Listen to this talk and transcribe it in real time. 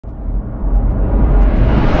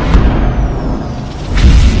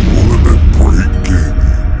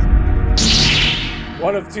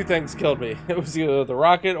One of two things killed me. It was either the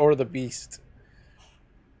rocket or the beast.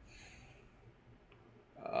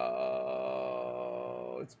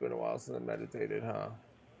 Oh, it's been a while since I meditated, huh?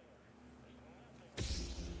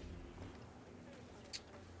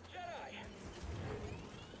 Jedi!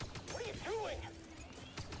 What are you doing?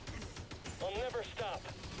 I'll never stop.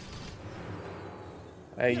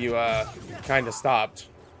 Hey, you, kind of stopped.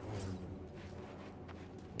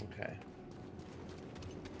 Okay.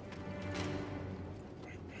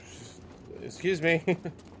 Excuse me. I see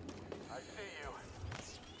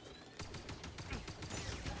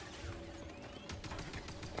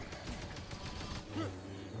you.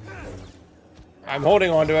 I'm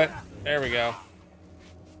holding on to it. There we go.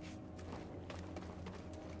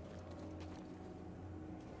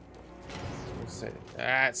 Let's see.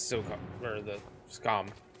 That's still or the scum.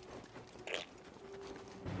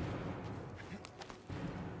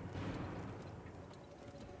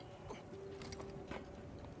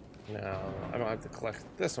 No, I don't have to collect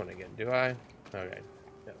this one again, do I? Okay.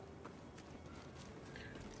 Yep.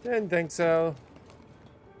 Didn't think so.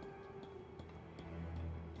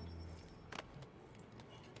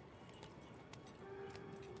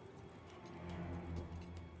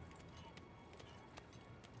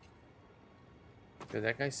 Did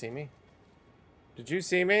that guy see me? Did you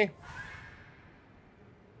see me? I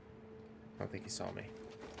don't think he saw me.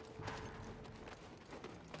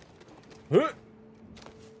 Huh?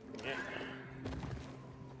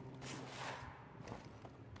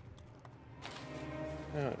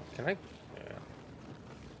 Can I? Yeah.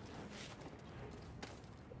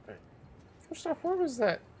 Okay. First off, where was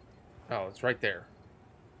that? Oh, it's right there.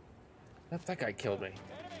 That guy killed me.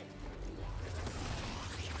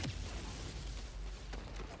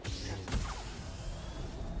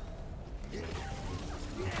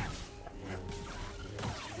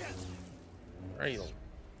 Where are you,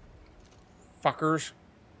 fuckers?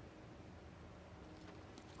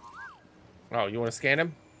 Oh, you want to scan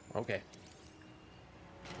him? Okay.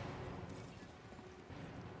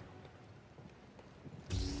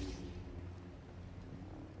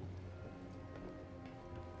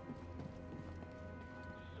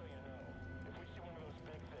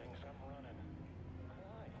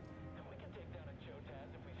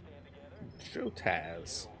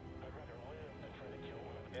 Taz.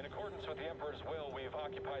 In accordance with the Emperor's will, we've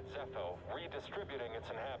occupied Zepho, redistributing its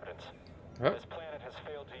inhabitants. Huh? This planet has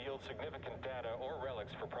failed to yield significant data or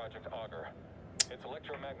relics for Project Augur. Its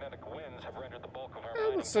electromagnetic winds have rendered the bulk of our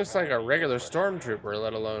mining. It's just like a regular stormtrooper,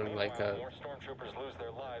 let alone like a more stormtroopers lose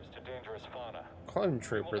their lives to dangerous fauna. clone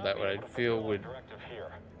trooper that would I feel would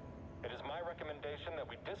It is my recommendation that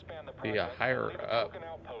we disband the be a project higher and leave a up. token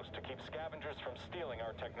outpost to keep scavengers from stealing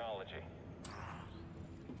our technology.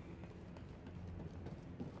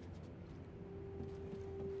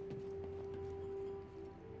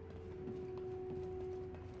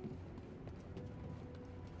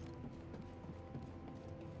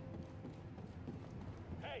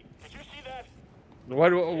 Hey, did you see that?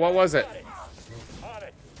 What was it? On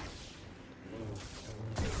it.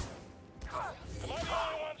 Am I the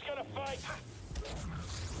only one's gonna fight?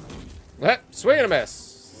 Swing and a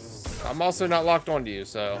miss. I'm also not locked onto you,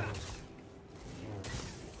 so.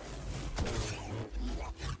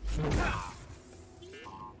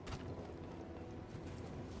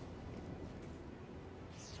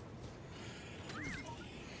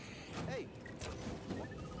 Hey.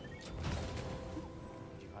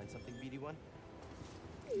 Did you find something, BD1?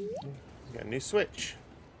 Got a new switch.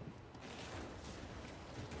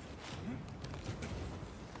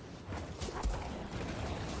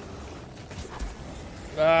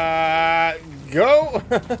 Go.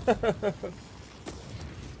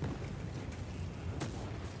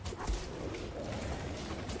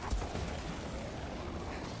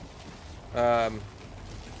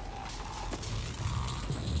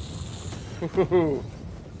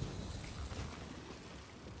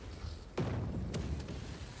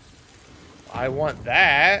 I want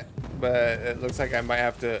that, but it looks like I might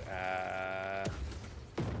have to.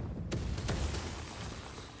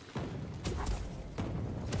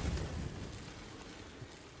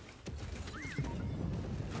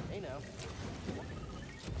 Hey now.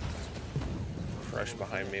 Crush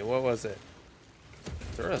behind me. What was it?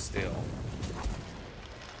 Steel.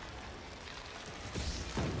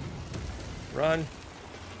 Run.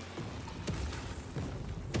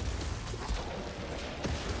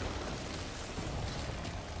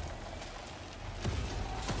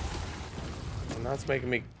 And that's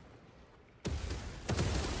making me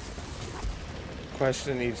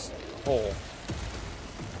question each hole.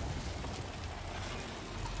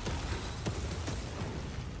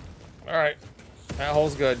 All right, that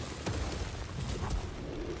hole's good.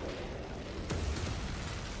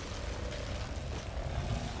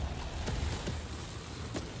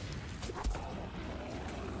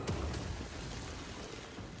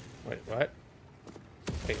 Wait, what?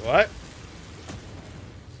 Wait, what?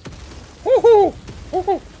 Woohoo!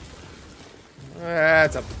 Woohoo!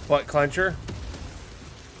 That's a butt clencher.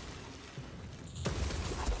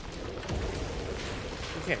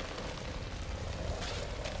 You can't.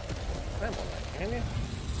 Climb on that, can you?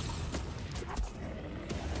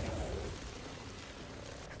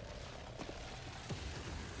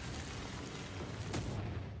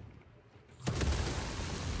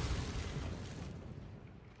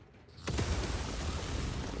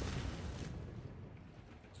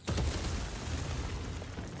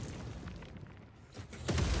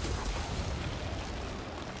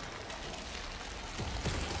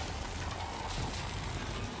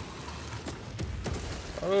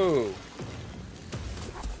 Oh.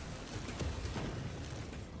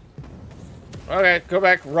 Okay, go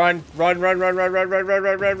back. Run. Run, run, run, run, run, run, run,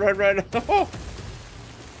 run, run, run, run. Oh.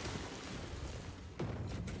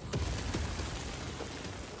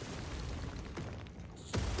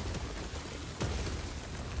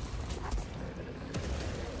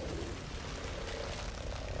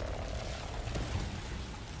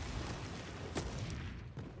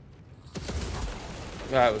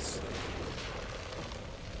 That was...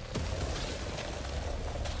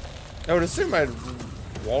 I would assume I'd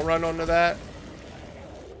wall run onto that.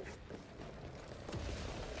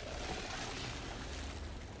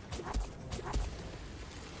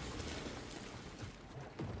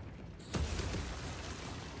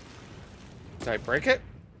 Did I break it?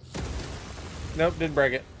 Nope, didn't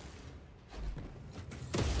break it.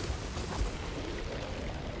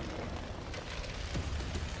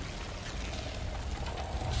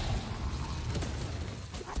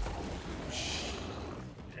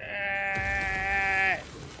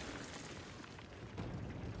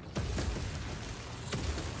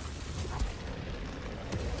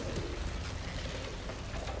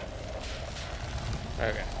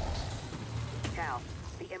 Okay. Cal,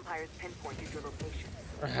 the Empire's pinpointed your location.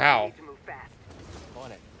 How? You need to move fast.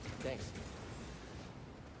 On it. Thanks.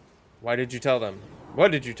 Why did you tell them? What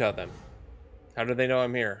did you tell them? How do they know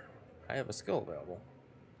I'm here? I have a skill available.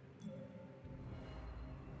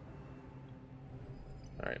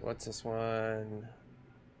 Alright, what's this one?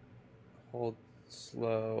 Hold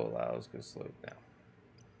slow, allows go slow now.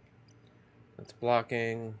 That's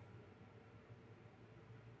blocking.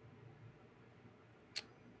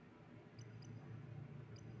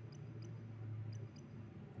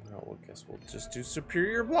 Well, I guess we'll just do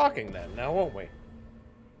superior blocking then, now won't we?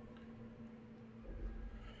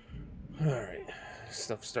 Alright.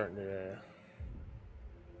 Stuff's starting to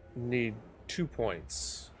need 2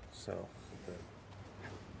 points. So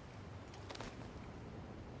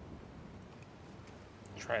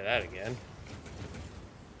try that again.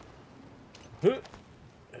 Yep.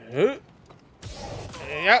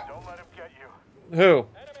 Don't let him get you. Who?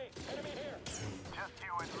 Enemy here. Just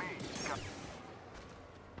you and me.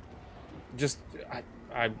 Just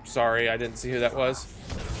I'm sorry, I didn't see who that was.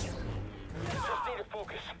 Just need to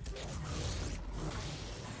focus.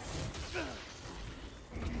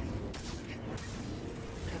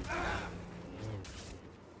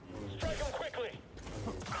 Strike him quickly.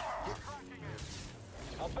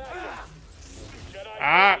 I'll back you. Jedi.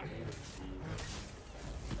 Ah!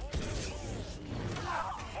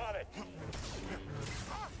 On it.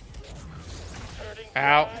 Turning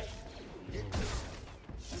Ow. Jedi.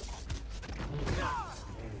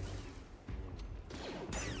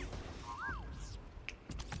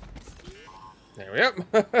 There we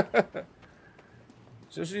go.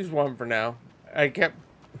 Just use one for now. I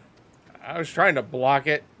was trying to block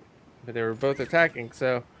it, but they were both attacking,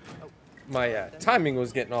 so my timing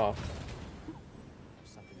was getting off.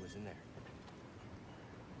 Something was in there.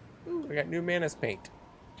 Ooh, I got new Manus paint.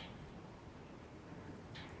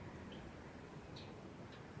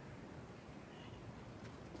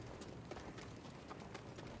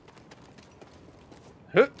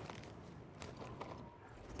 Huh.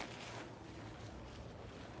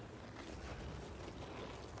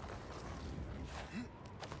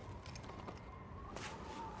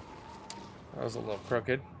 That was a little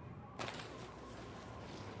crooked.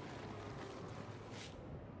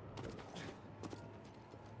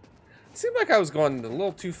 Seemed like I was going a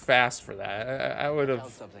little too fast for that. I would Found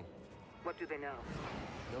have something. What do they know?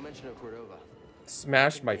 No mention of Cordova.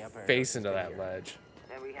 smashed my The Empire face knows into it's that been here. ledge.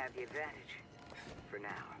 Then we have the advantage. For now.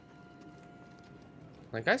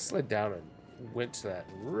 Like, I slid down and went to that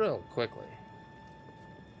real quickly.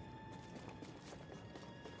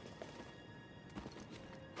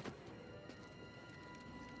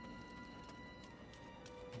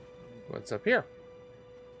 What's up here?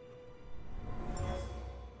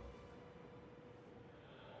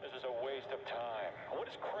 This is a waste of time. What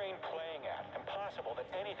is Crane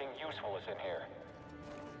anything useful is in here.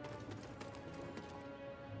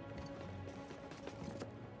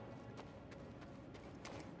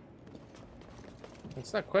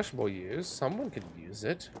 It's not questionable use. Someone could use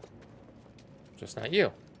it. Just not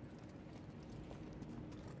you.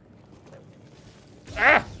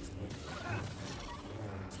 Ah!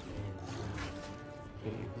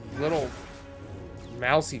 You little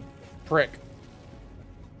mousy prick.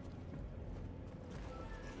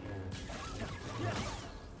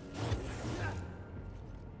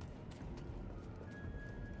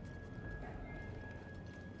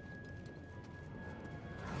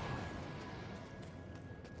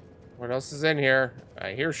 What else is in here?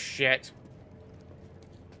 I hear shit.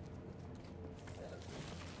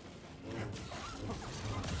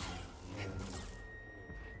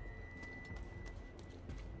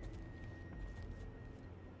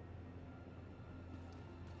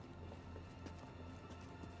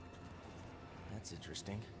 That's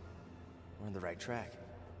interesting. We're on the right track.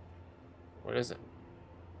 What is it?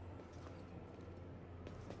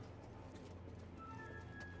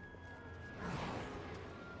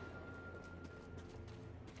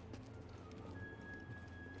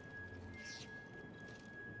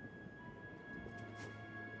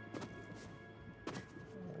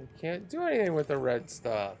 I can't do anything with the red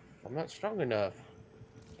stuff. I'm not strong enough.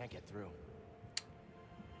 Can't get through.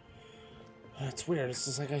 That's weird. It's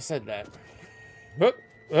just like I said that. Whoop,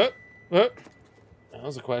 whoop, whoop. That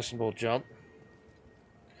was a questionable jump.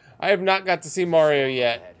 I have not got to see Mario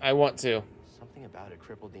yet. I want to. Something about it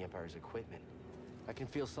crippled the Empire's equipment. I can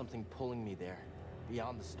feel something pulling me there,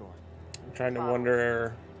 beyond the storm. I'm trying to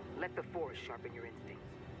wonder Let the Force sharpen your instincts.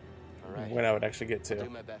 All right. when I would actually get I'll do to.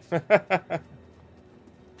 my best.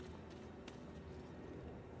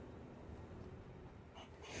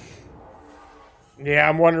 Yeah,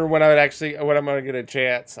 I'm wondering when I would actually, when I'm gonna get a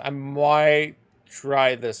chance. I might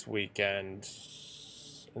try this weekend.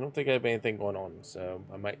 I don't think I have anything going on, so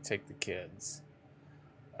I might take the kids.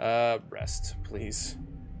 Rest, please.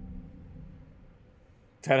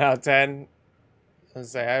 10 out of 10. I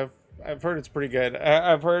say I've heard it's pretty good.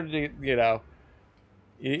 I've heard you know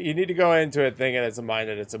you need to go into it thinking it's a mind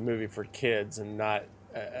that it's a movie for kids and not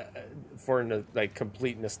for like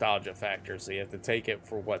complete nostalgia factor. So you have to take it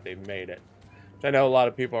for what they've made it. I know a lot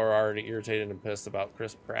of people are already irritated and pissed about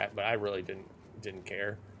Chris Pratt, but I really didn't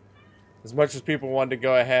care. As much as people wanted to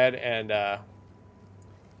go ahead and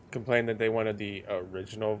complain that they wanted the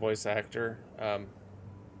original voice actor. I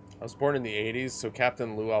was born in the 80s, so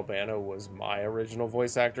Captain Lou Albano was my original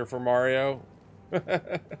voice actor for Mario.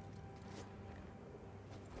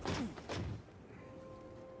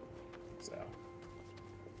 So.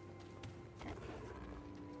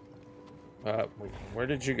 Wait, where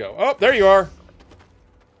did you go? Oh, there you are!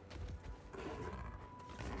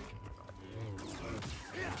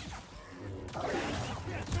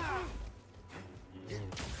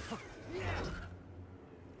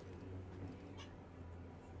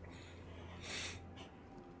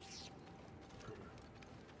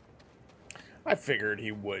 I figured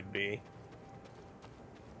he would be.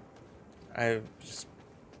 I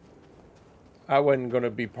wasn't going to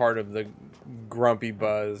be part of the grumpy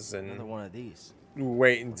buzz Another and one of these.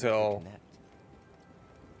 wait until... Connect.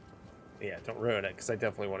 Yeah, don't ruin it, because I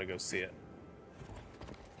definitely want to go see it.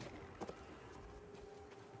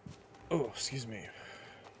 Oh, excuse me.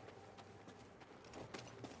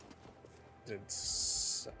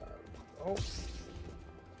 It's... oh.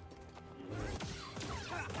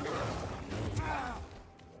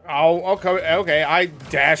 Oh, okay, okay, I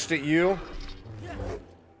dashed at you.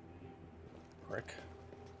 Prick.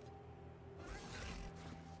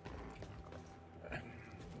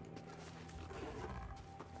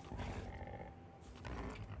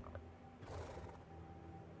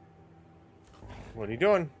 What are you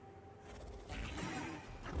doing?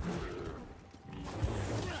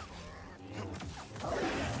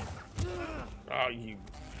 Oh, you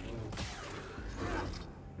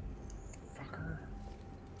fucker.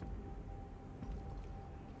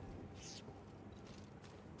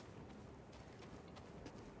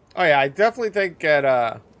 Oh yeah, I definitely think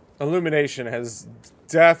that Illumination has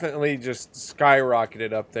definitely just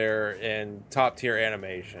skyrocketed up there in top tier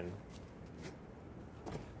animation.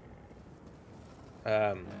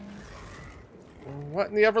 What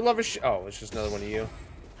in the ever love is oh, it's just another one of you.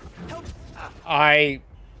 I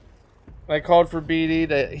called for BD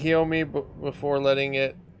to heal me before letting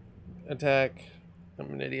it attack.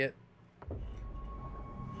 I'm an idiot.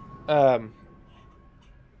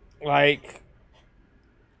 Like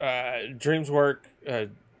DreamWorks,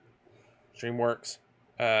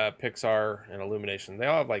 Pixar, and Illumination, they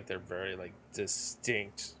all have like their very like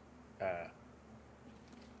distinct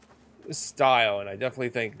style, and I definitely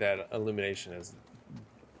think that Illumination has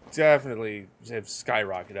definitely have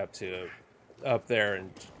skyrocketed up there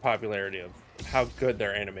in popularity of how good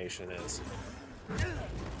their animation is.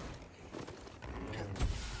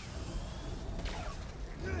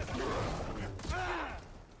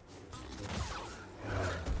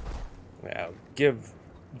 Yeah, give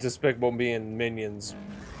Despicable Me and Minions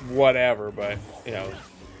whatever, but you know,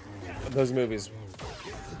 those movies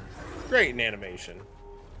great in animation.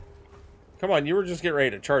 Come on, you were just getting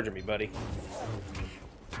ready to charge at me, buddy.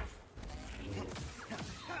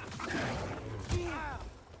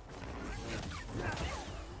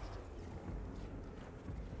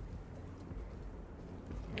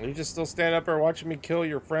 You just still stand up there watching me kill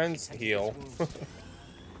your friends? Heal.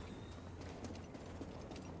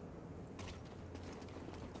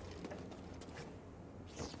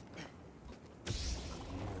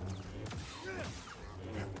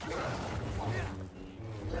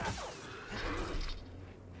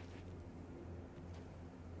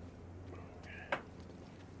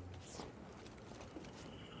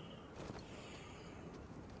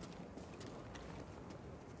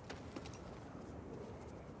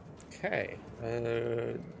 Okay.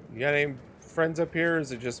 You got any friends up here, or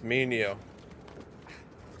is it just me and you?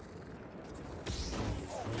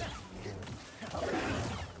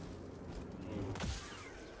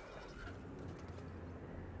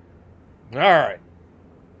 Alright.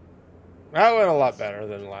 That went a lot better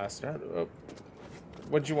than last time. Oh.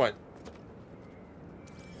 What'd you want?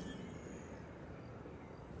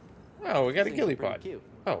 Oh, we got a ghillie pod.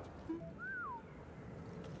 Oh.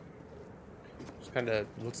 Just kind of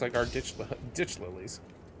looks like our ditch lilies.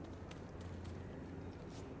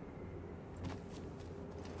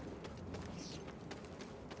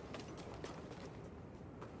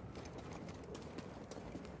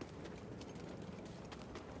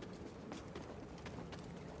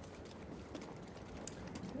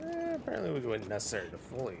 Apparently we wasn't necessary to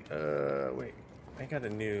fully. Wait. I got a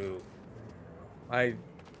new. I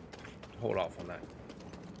hold off on that.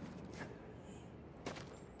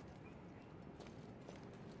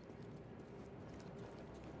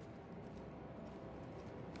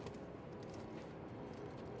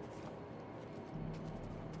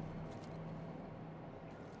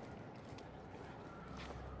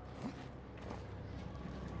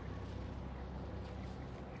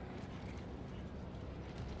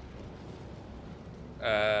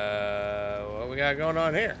 What we got going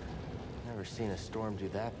on here? Never seen a storm do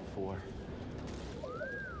that before.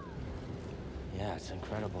 Yeah, it's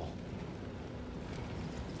incredible.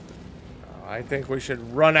 I think we should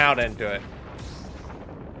run out into it.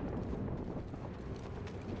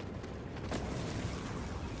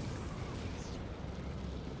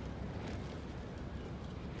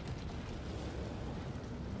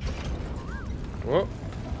 Whoa.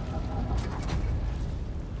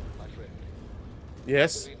 My friend.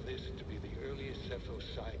 Yes. I believe this to be the earliest Zepho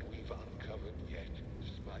site we've uncovered yet,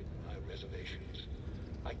 despite my reservations.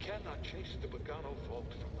 I cannot chase the Bogano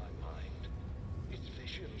fault from my mind. Its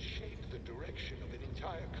visions shape the direction of an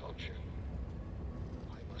entire culture.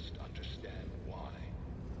 I must understand why.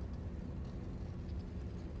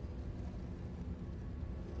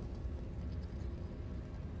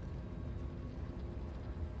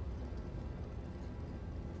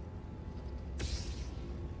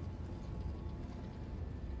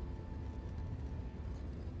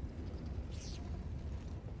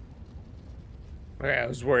 Okay, I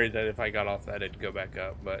was worried that if I got off that, it'd go back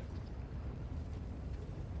up, but...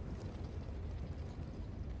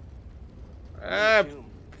 Tomb.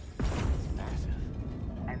 It's massive.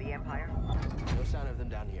 And the Empire? No sign of them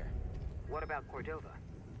down here. What about Cordova?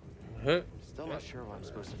 Huh? Still not sure what I'm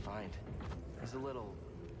supposed to find. He's a little...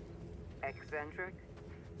 Eccentric?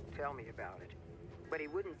 Tell me about it. But he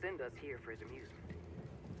wouldn't send us here for his amusement.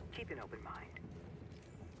 Keep an open mind.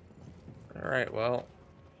 Alright, well...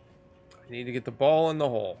 I need to get the ball in the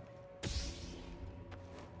hole.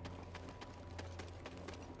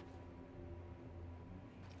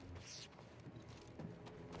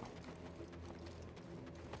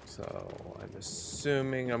 So, I'm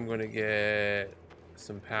assuming I'm gonna get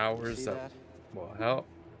some powers See up. that? Well, hell,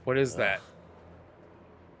 what is that?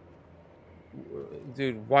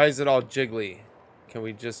 Dude, why is it all jiggly? Can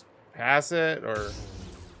we just pass it, or...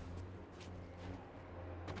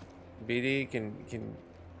 BD, can...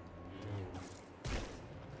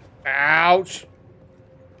 Ouch!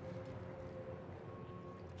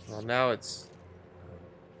 Well, now it's...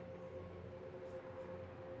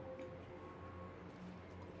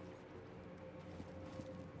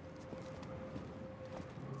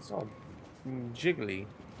 It's all jiggly.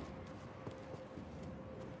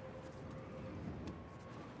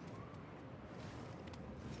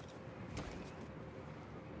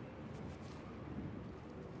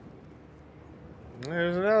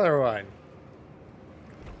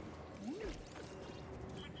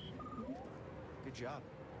 Good job.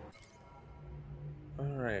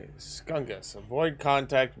 Alright, Skungus. Avoid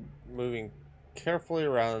contact moving carefully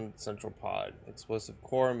around central pod. Explosive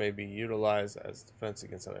core may be utilized as defense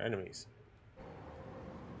against other enemies.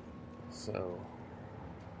 So...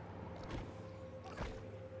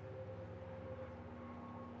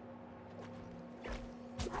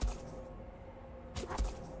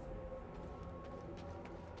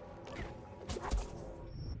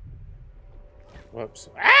 Whoops.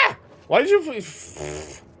 Ah! Why did you...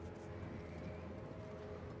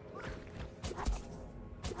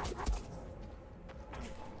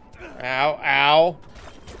 Ow, ow.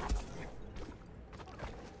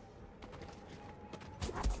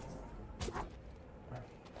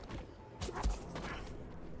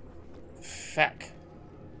 Fuck.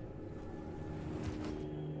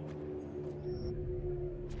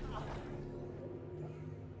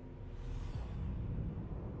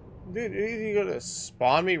 Dude, you gonna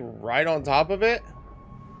spawn me right on top of it?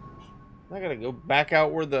 I gotta go back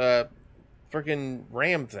out where the freaking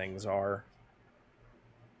ram things are.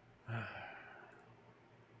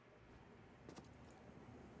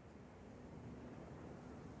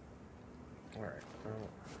 Alright.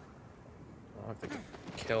 I'll have to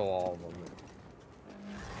kill all of them.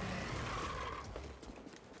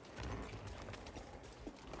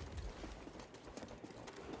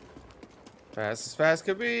 Fast as fast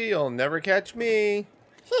could be, you'll never catch me.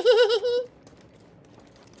 I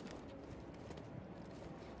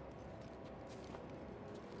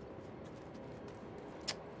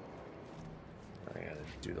gotta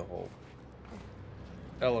do the whole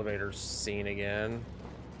elevator scene again.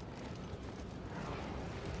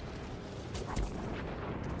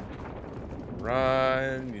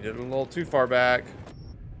 Run, you did it a little too far back.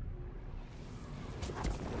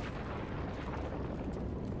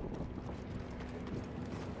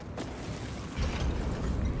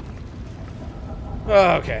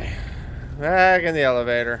 Okay, back in the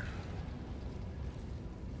elevator.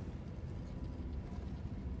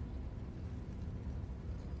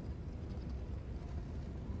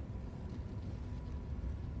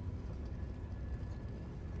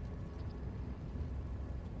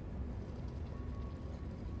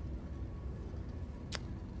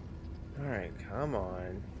 All right, come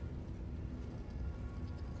on.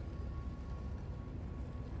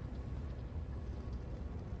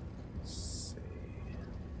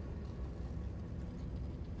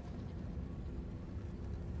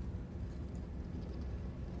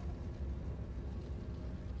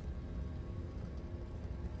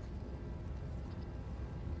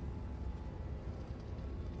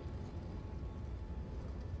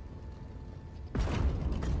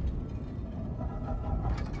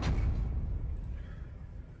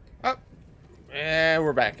 And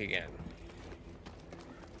we're back again.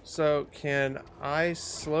 So can I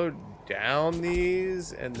slow down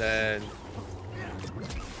these and then...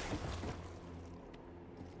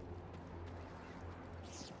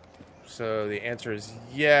 So the answer is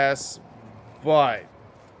yes, but...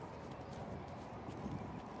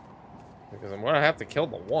 Because I'm gonna have to kill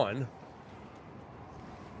the one.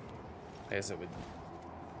 I guess it would...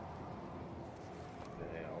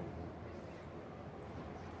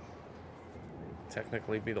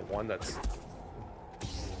 technically be the one that's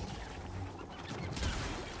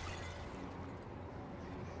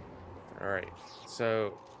all right.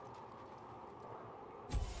 So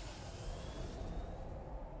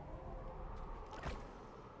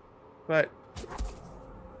but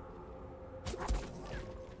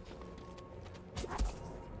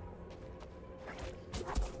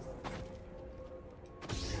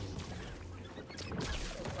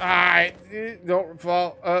I don't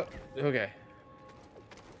fall up. Okay.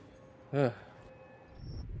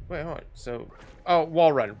 Wait, hold on. So, oh,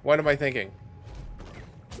 wall run. What am I thinking?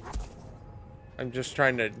 I'm just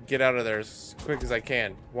trying to get out of there as quick as I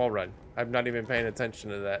can. Wall run. I'm not even paying attention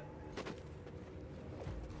to that.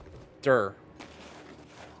 Durr.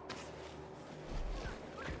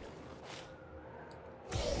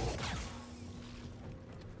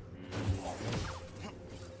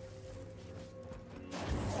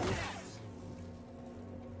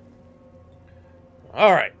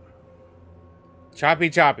 All right.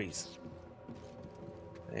 Choppy choppies.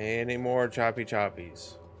 Any more choppy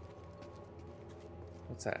choppies?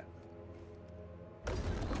 What's that?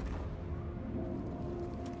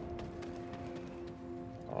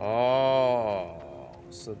 Oh,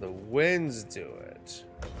 so the winds do it.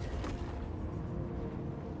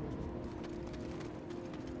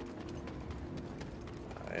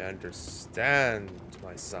 I understand,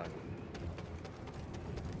 my son.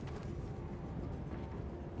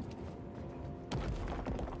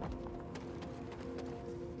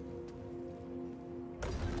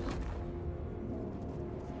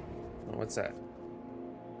 What's that?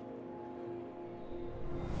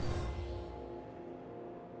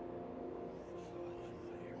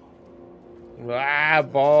 Ah,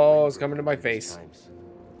 balls coming to my face. Times.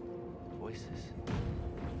 Voices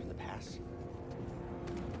from the past.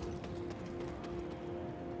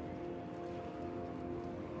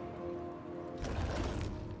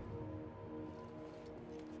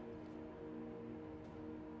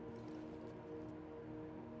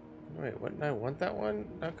 Wait, wouldn't I want that one?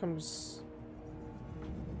 That comes...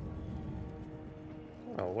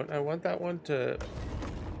 Oh, wouldn't I want that one to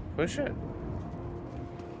push it?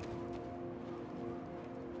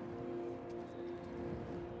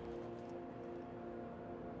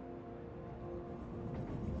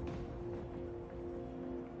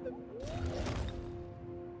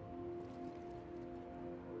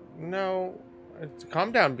 No.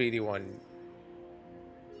 Calm down, BD1.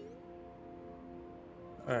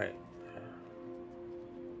 Alright.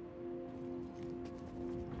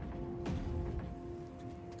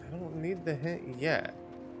 I don't need the hint yet.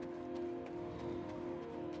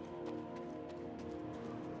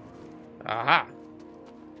 Aha!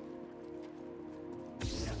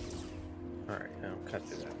 Alright, now cut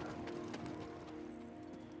through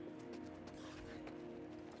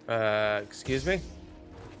that. Excuse me?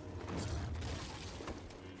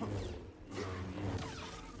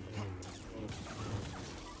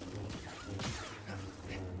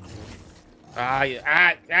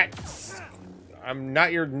 I'm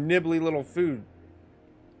not your nibbly little food.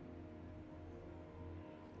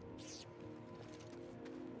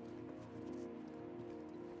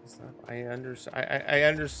 I understand. I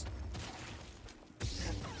understand.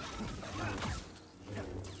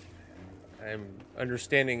 I'm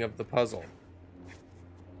understanding of the puzzle.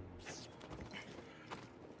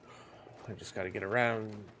 I just got to get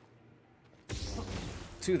around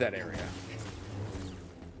to that area.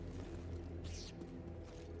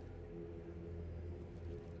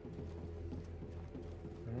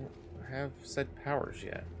 I don't have said powers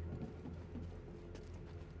yet.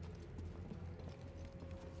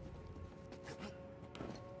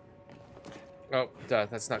 Oh, duh,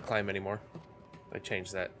 that's not climb anymore. I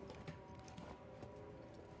changed that.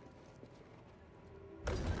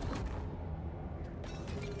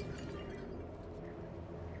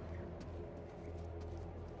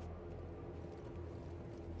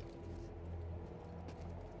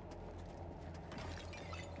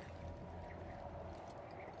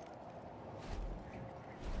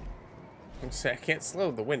 I can't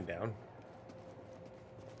slow the wind down.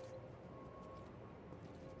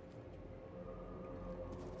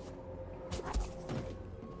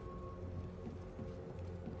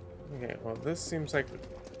 Okay, well, this seems like...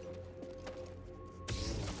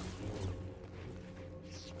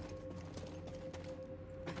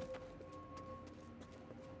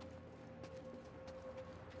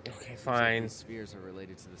 Okay, fine. These spheres are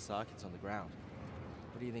related to the sockets on the ground.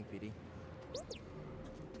 What do you think, PD?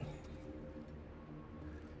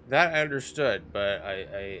 That I understood, but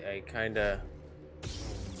I kind of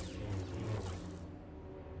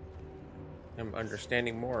am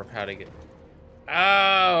understanding more of how to get...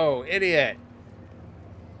 Oh, idiot!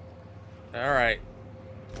 All right.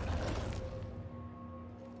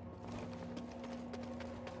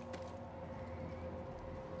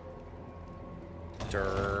 All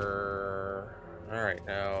right,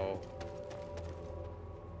 now.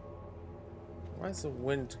 Why is the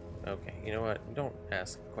wind? Okay, you know what? Don't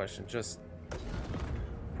ask a question. Just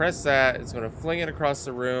press that. It's going to fling it across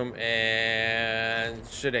the room and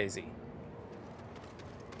shadaisy.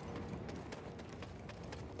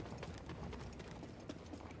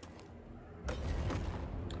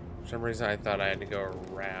 For some reason, I thought I had to go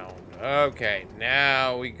around. Okay,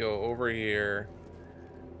 now we go over here.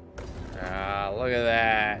 Ah, look at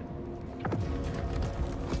that.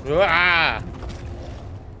 Ah!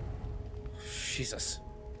 Jesus.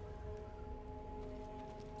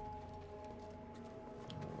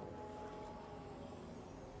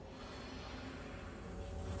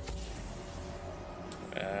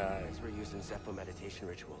 These were used in Zepho meditation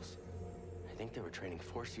rituals. I think they were training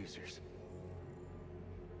Force users.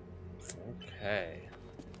 Okay.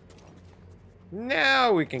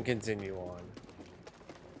 Now we can continue on.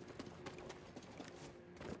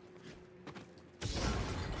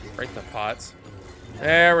 Break the pots.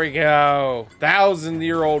 There we go.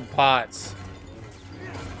 1,000-year-old pots.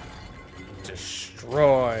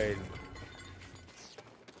 Destroyed.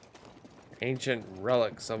 Ancient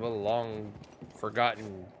relics of a long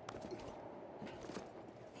forgotten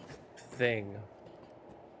thing.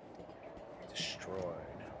 Destroyed.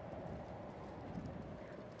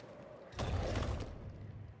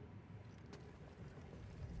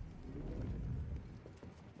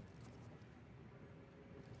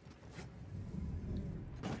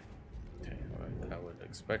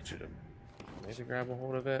 expect you to maybe grab a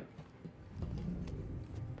hold of it.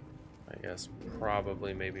 I guess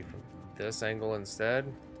probably maybe from this angle instead.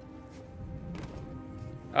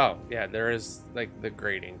 Oh, yeah, there is like the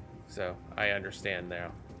grating, so I understand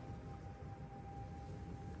now.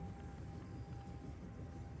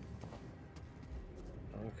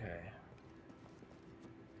 Okay.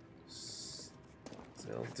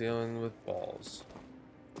 Still dealing with balls.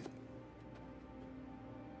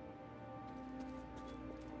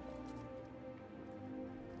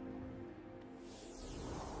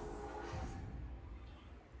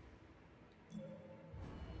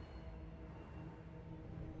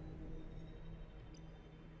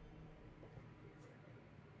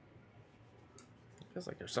 Feels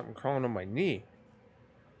like there's something crawling on my knee.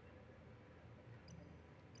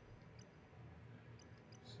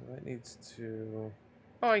 So that needs to...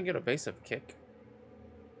 Oh, I can get evasive kick.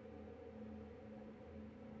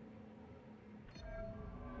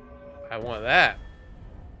 I want that.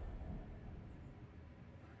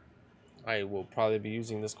 I will probably be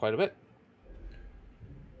using this quite a bit.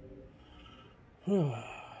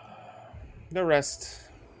 The rest.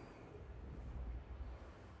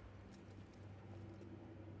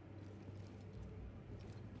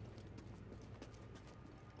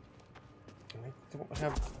 I don't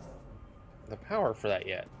have the power for that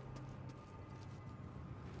yet.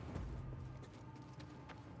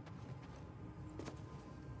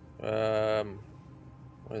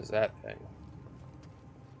 What is that thing?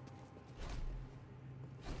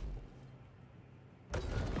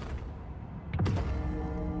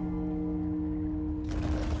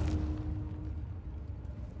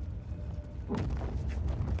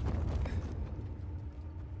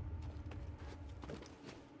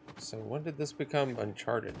 So when did this become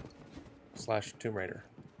Uncharted / Tomb Raider?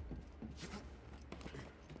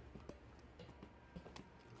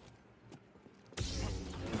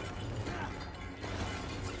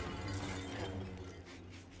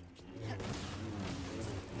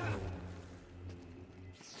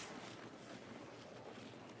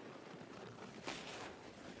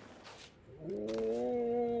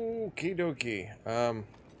 Okie dokie.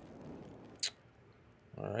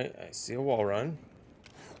 Alright, I see a wall run.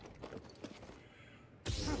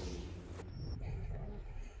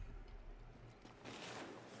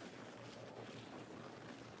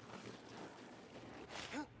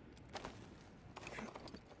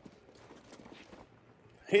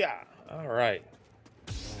 Yeah, alright.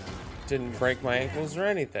 Didn't break my ankles or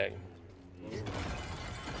anything.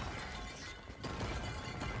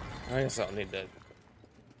 I guess I'll need to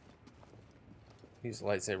use the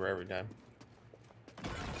lightsaber every time.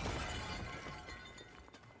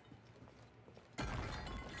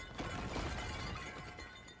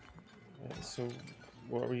 So,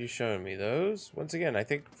 what were you showing me? Those? Once again, I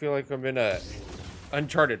feel like I'm in a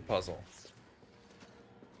Uncharted puzzle.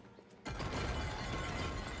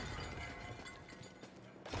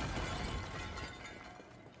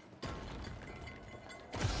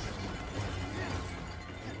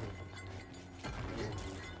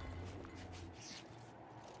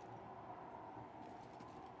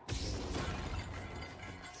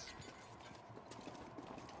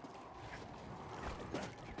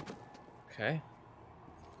 Okay.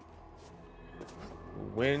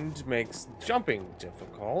 Wind makes jumping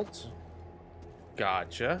difficult.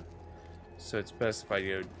 Gotcha. So it's best if I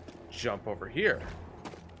go jump over here.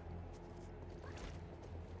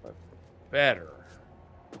 But better.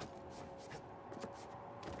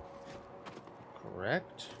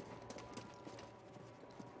 Correct.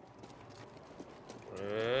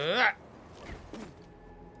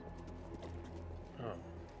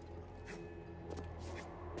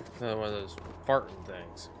 Another one of those farting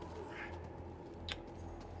things.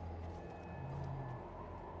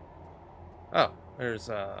 Oh, there's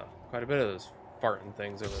quite a bit of those farting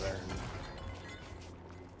things over there.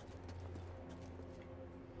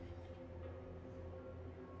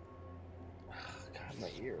 God,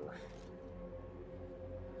 my ear.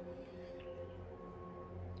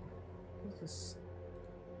 What is this?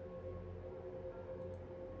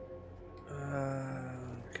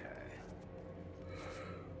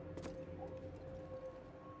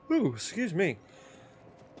 Ooh, excuse me.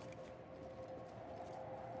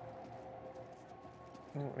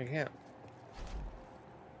 Oh, I can't.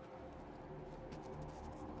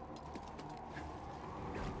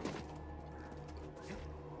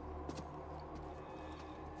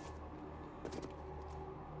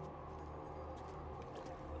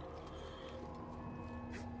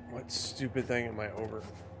 What stupid thing am I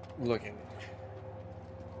overlooking?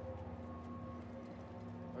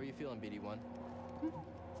 How are you feeling, BD1?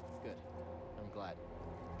 Good. I'm glad.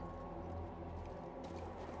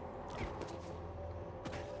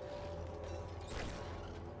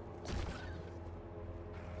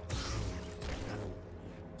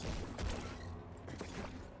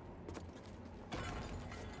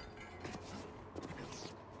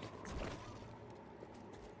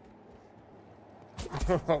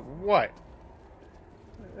 What?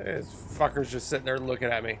 This fucker's just sitting there looking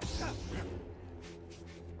at me.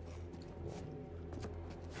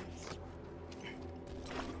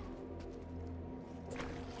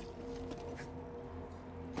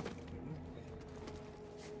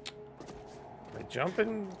 Am I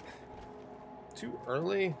jumping too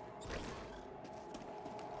early?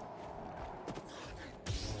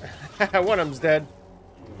 One of them's dead.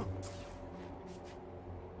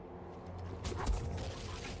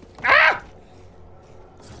 Ah!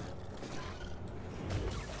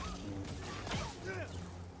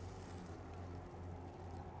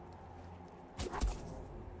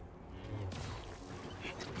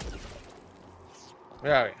 Oh,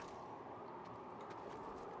 yeah.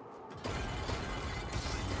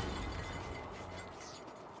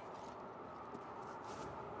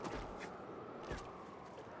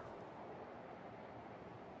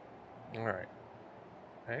 Alright.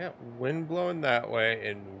 I got wind blowing that way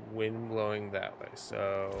and wind blowing that way,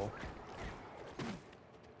 so...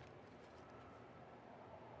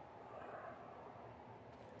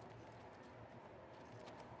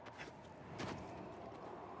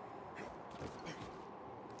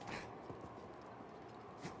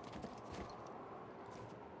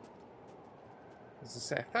 As I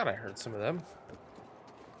say, I thought I heard some of them.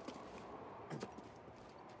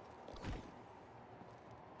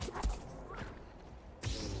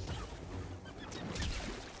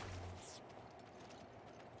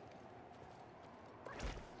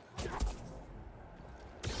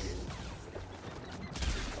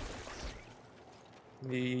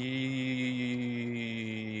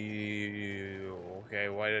 Okay,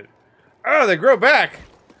 why did... Oh, they grow back!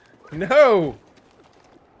 No!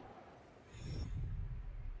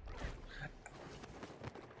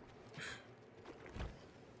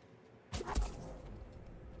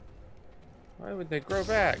 Why would they grow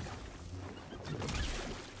back?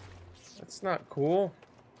 That's not cool.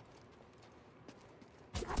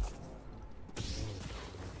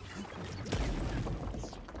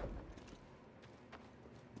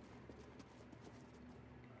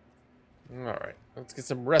 Alright, let's get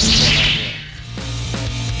some rest going on here.